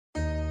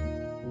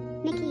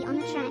Mickey on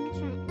the track.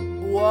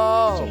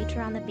 Whoa.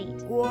 Jater on the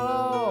beat.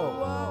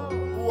 Whoa.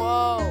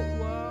 Whoa.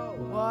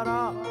 What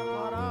up?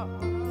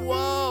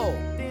 Whoa.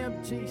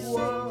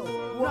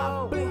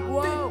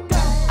 Whoa.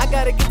 I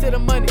gotta get to the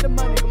money.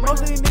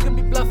 Most of these niggas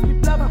be bluffing.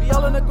 Be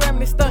all on the gram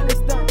and they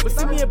stuntin'. But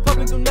see me in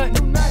public do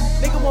nothing.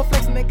 Nigga want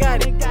flex and they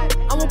got it.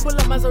 I won't pull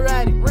up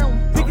Maserati.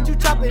 Pikachu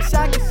chopper and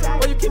shocking.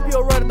 Or you keep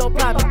your rudder, don't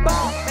pop it.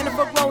 And the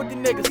fuck wrong with these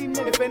niggas?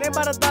 If it ain't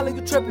about $1,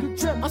 you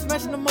trippin'. I'm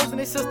smashing them hoes and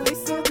they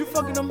sister. You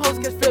fucking them hoes,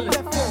 catch feelings.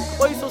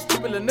 Boy, you so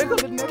stupid, lil' nigga.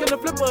 Kill a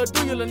flipper or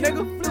do you, lil'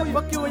 nigga?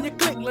 Fuck you and your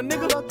clique, lil'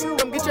 nigga.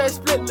 Come get your ass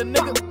split, lil'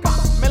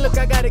 nigga. Man, look,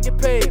 I gotta get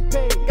paid.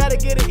 Gotta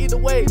get it either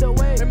way.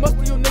 Man, most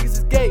of you niggas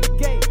is gay.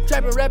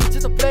 Trapping, rapping,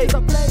 just a play.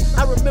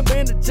 I remember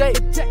in the J.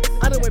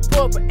 I done went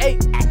poor for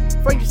 8.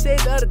 Frank just said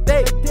the other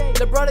day,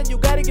 the brother, you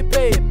gotta get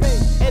paid.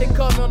 Eddie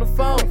called me on the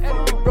phone.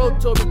 Big bro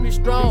told me be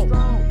strong.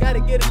 Gotta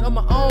get it on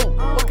my own.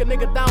 Walk a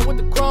nigga down with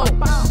the chrome.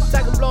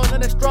 Tackle blowing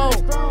on that strong.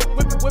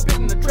 Whip it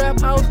in the trap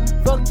house.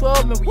 Fuck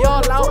 12, man, we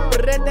all out.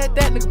 But that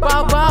nigga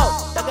bow.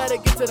 I gotta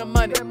get to the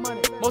money.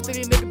 Most of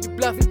these niggas be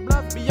bluffing.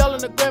 Be all on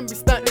the gram, be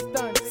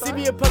stuntin'. See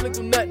me in public,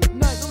 do nothing.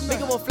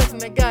 Nigga want flex and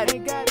they got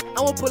it.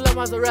 I won't pull up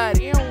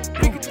Maserati.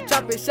 Pikachu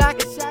chopper and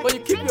shocking. But you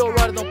keep your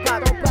rudder, don't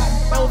pop it.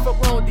 I don't fuck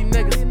wrong with these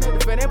niggas.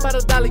 If it ain't about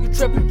 $1, you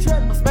trippin'.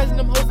 I'm smashing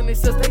them hoes and they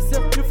sister.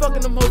 You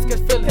fucking them hoes, catch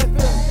feelings.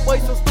 Boy,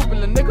 you so stupid,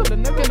 lil' nigga.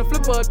 Can the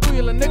flipper or do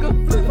you, lil' nigga?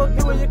 Fuck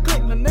you and your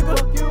clique, lil'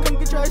 nigga. Come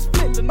get your ass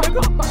split, lil'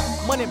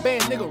 nigga. Money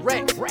bands, nigga,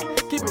 racks.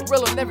 Keep it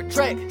real on every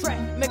track.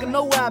 Nigga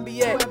know where I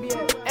be at.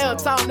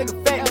 L-Town,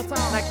 nigga, fat.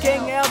 Now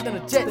King L, then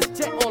a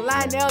jet.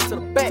 Online L to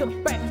the back.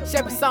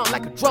 Chevy sound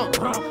like a drum.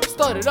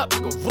 Start it up,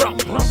 nigga, rum.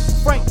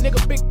 Frank,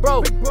 nigga, big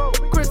bro.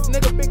 Chris,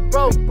 nigga, big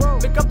bro.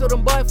 Look up to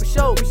them boys for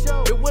show.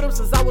 Been with them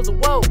since I was a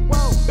woe.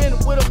 Been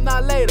with them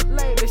not later.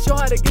 They show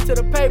how to get to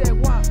the paper.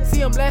 See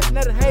them laughing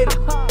at a hater.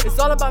 It's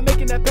all about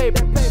making that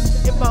paper.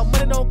 If my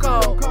money don't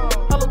call,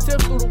 hollow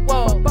tips through the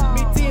wall.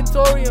 Me, T and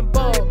Tori and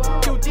Ball.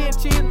 QG and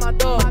Cheese, my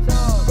dog.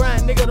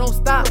 Grind, nigga, don't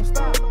stop.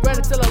 Grind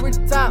until I reach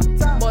the top.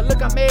 Boy,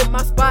 look, I made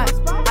my spot.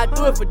 I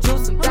do it for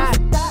juice and die.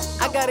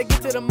 I gotta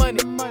get to the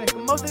money.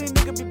 Most of these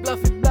niggas be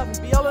bluffing.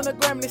 Be all on the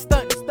gram and they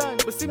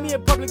stuntin'. But see me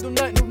in public do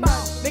nothing.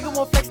 Nigga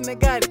want flex and they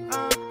got it.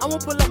 I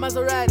won't pull up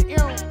Maserati.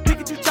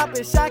 Pikachu chopper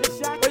and shocking.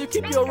 Or you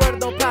keep your rudder,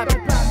 don't pop it.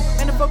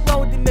 And the fuck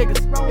wrong with these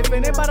niggas? If it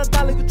ain't about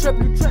 $1, you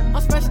trippin'.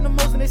 I'm smashing them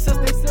hoes and they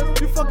sister.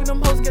 You fucking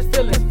them hoes, catch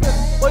feelings.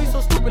 Boy, you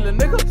so stupid, lil'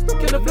 nigga.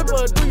 Kill a flipper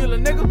or do you, lil'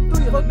 nigga?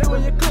 Fuck you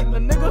and your clique,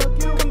 lil'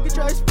 nigga. Come